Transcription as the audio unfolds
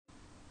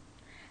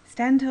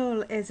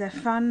Stendhal is a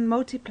fun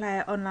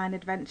multiplayer online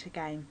adventure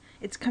game.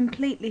 It's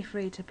completely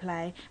free to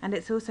play and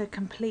it's also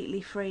completely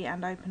free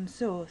and open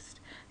sourced.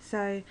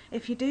 So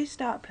if you do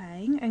start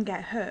playing and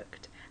get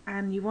hooked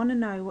and you want to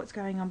know what's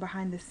going on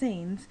behind the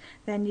scenes,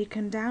 then you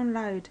can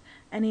download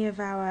any of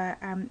our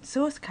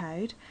source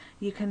code,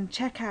 you can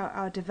check out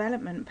our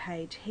development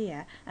page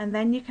here, and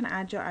then you can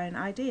add your own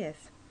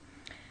ideas.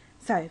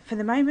 So for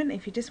the moment,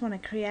 if you just want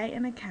to create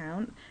an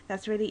account,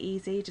 that's really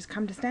easy. Just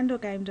come to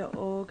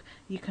stendhalgame.org.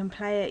 You can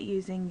play it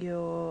using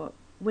your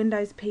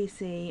Windows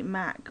PC,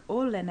 Mac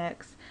or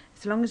Linux,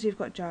 as long as you've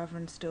got Java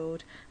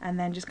installed, and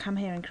then just come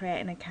here and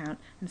create an account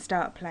and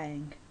start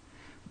playing.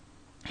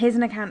 Here's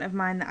an account of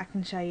mine that I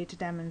can show you to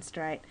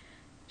demonstrate.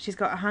 She's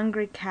got a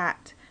hungry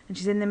cat and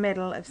she's in the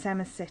middle of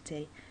Sema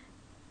City.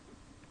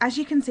 As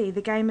you can see,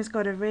 the game has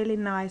got a really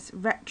nice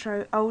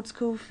retro old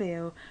school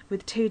feel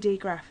with 2D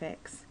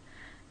graphics.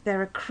 There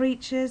are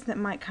creatures that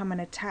might come and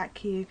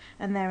attack you,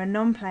 and there are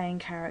non-playing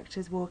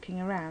characters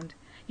walking around.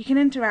 You can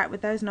interact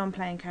with those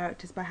non-playing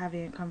characters by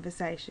having a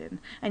conversation,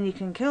 and you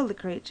can kill the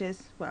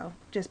creatures, well,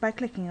 just by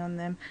clicking on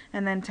them,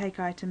 and then take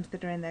items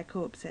that are in their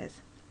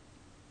corpses.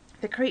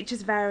 The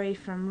creatures vary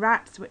from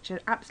rats, which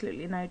are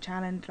absolutely no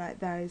challenge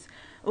like those,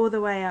 all the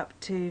way up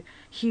to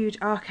huge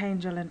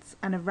archangels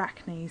and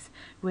arachnes,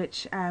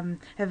 which are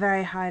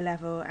very high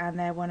level, and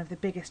they're one of the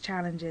biggest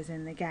challenges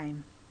in the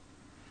game.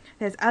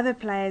 There's other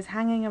players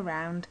hanging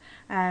around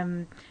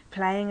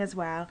playing as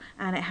well,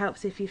 and it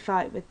helps if you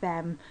fight with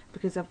them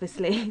because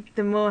obviously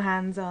the more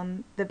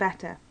hands-on the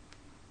better.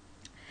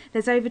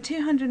 There's over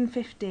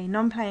 250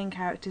 non-playing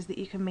characters that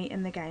you can meet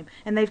in the game,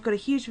 and they've got a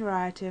huge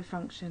variety of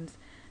functions.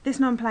 This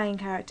non-playing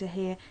character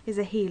here is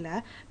a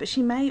healer, but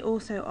she may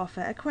also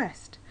offer a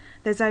quest.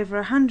 There's over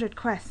 100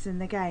 quests in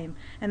the game,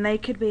 and they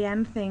could be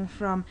anything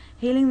from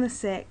healing the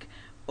sick,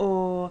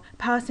 or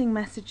passing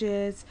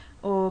messages,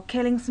 or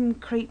killing some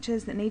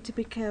creatures that need to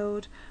be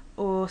killed,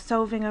 or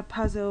solving a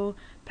puzzle,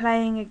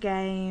 playing a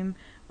game,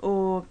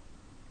 or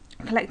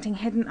collecting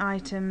hidden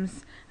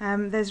items.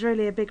 There's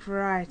really a big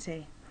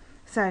variety.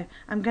 So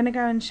I'm going to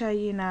go and show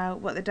you now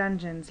what the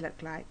dungeons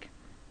look like,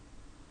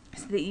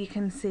 so that you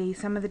can see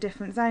some of the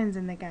different zones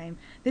in the game.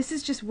 This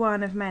is just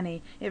one of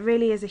many. It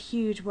really is a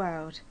huge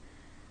world.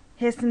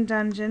 Here's some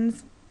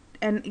dungeons,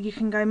 and you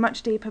can go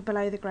much deeper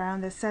below the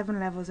ground. There's 7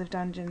 levels of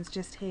dungeons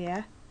just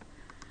here.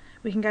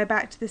 We can go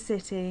back to the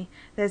city.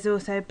 There's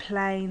also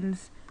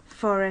plains,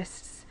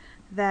 forests,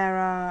 there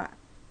are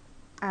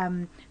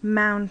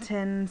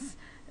mountains,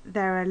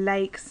 there are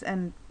lakes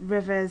and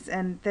rivers,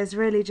 and there's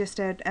really just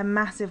a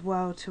massive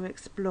world to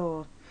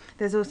explore.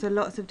 There's also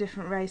lots of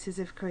different races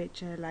of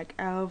creature like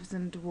elves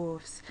and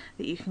dwarfs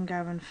that you can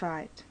go and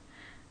fight.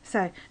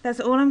 So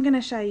that's all I'm going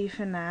to show you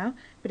for now,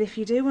 but if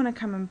you do want to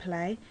come and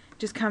play,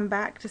 just come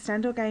back to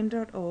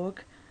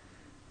stendhalgame.org,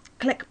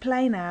 click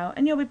play now,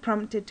 and you'll be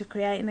prompted to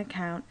create an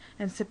account,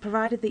 and so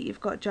provided that you've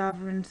got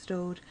Java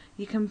installed,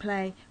 you can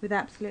play with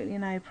absolutely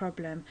no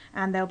problem,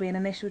 and there'll be an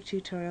initial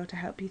tutorial to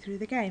help you through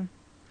the game.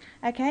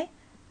 Okay,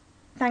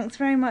 thanks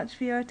very much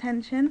for your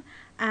attention,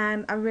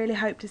 and I really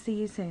hope to see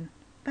you soon.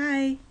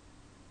 Bye!